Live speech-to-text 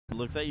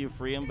looks at you,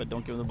 free him, but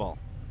don't give him the ball.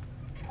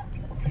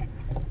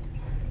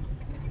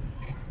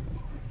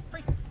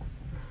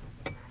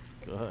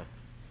 Good.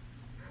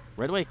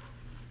 Right away.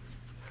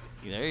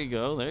 There you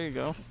go, there you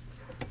go.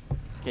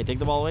 Okay, take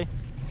the ball away.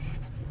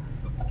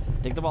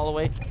 Take the ball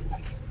away.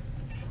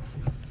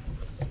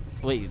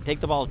 Wait, take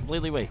the ball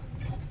completely away.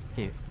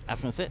 Okay,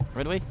 ask him to sit.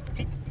 Right away.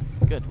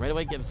 Good, right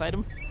away, get beside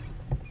him.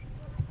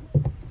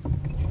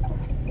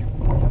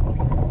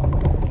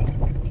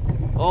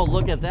 Oh,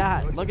 look at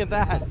that. Look at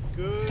that.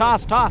 Good.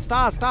 Toss, toss,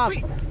 toss, toss.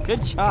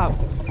 Good job.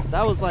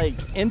 That was like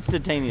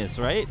instantaneous,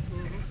 right?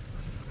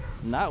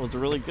 And that was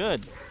really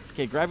good.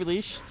 Okay, grab your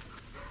leash.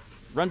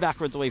 Run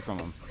backwards away from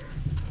him.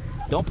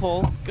 Don't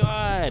pull.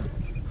 Good.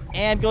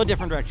 And go a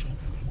different direction.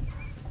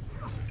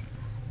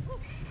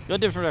 Go a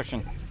different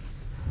direction.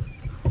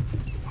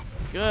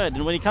 Good.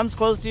 And when he comes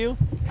close to you,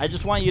 I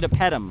just want you to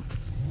pet him.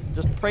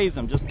 Just praise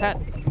him. Just pet.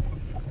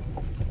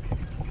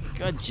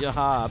 Good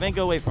job. And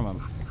go away from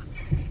him.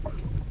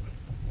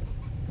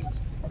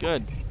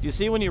 Good. You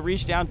see when you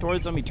reach down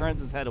towards him, he turns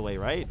his head away,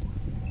 right?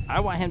 I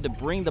want him to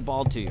bring the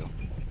ball to you.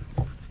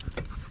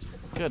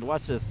 Good.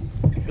 Watch this.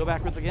 Go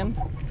backwards again.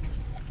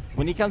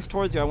 When he comes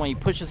towards you, I want you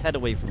to push his head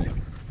away from you.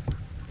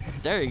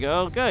 There you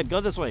go. Good. Go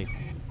this way.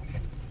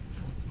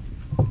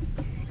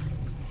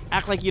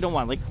 Act like you don't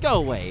want it. Like, go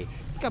away.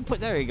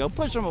 There you go.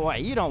 Push him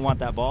away. You don't want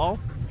that ball.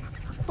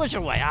 Push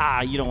him away.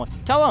 Ah, you don't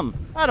want. Tell him,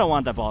 I don't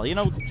want that ball. You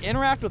know,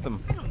 interact with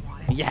him.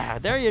 Yeah,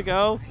 there you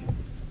go.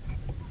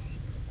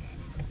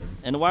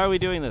 And why are we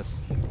doing this?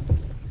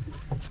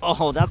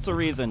 Oh, that's the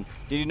reason.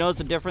 Did you notice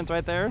the difference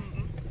right there?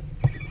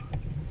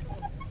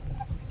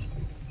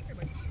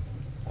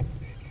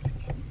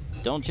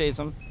 Don't chase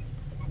him.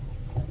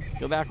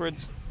 Go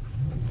backwards.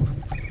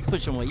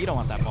 Push him away. You don't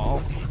want that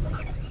ball.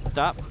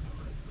 Stop.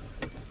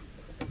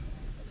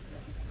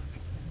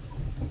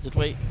 Just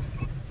wait.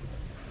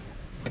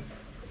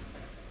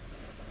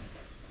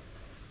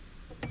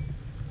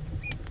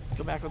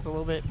 Go backwards a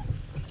little bit.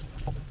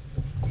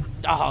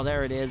 Oh,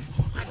 there it is.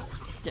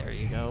 There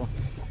you go.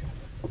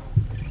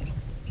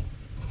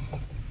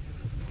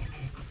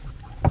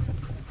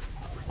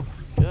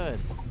 Good.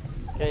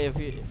 Okay,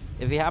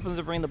 if he happens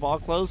to bring the ball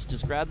close,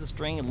 just grab the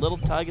string, a little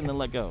tug, and then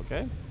let go,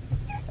 okay?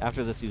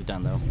 After this, he's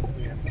done, though.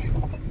 Yeah.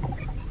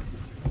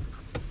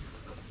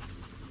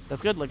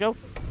 That's good. Let go.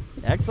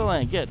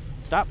 Excellent. Good.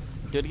 Stop.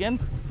 Do it again.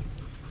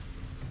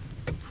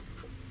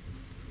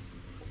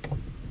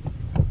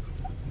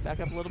 Back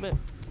up a little bit.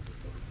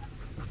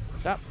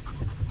 Stop.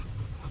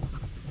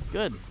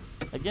 Good.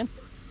 Again.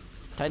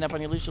 Tighten up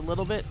on your leash a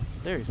little bit.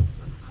 There he is.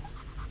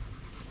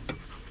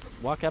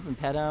 Walk up and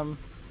pet him.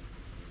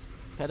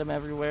 Pet him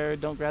everywhere.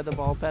 Don't grab the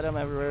ball. Pet him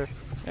everywhere.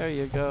 There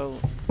you go.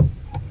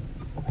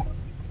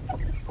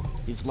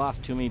 He's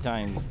lost too many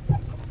times.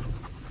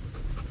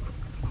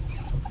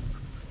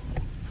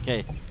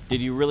 Okay.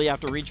 Did you really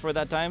have to reach for it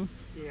that time?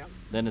 Yeah.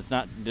 Then it's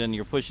not. Then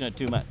you're pushing it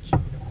too much.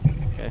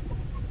 Okay.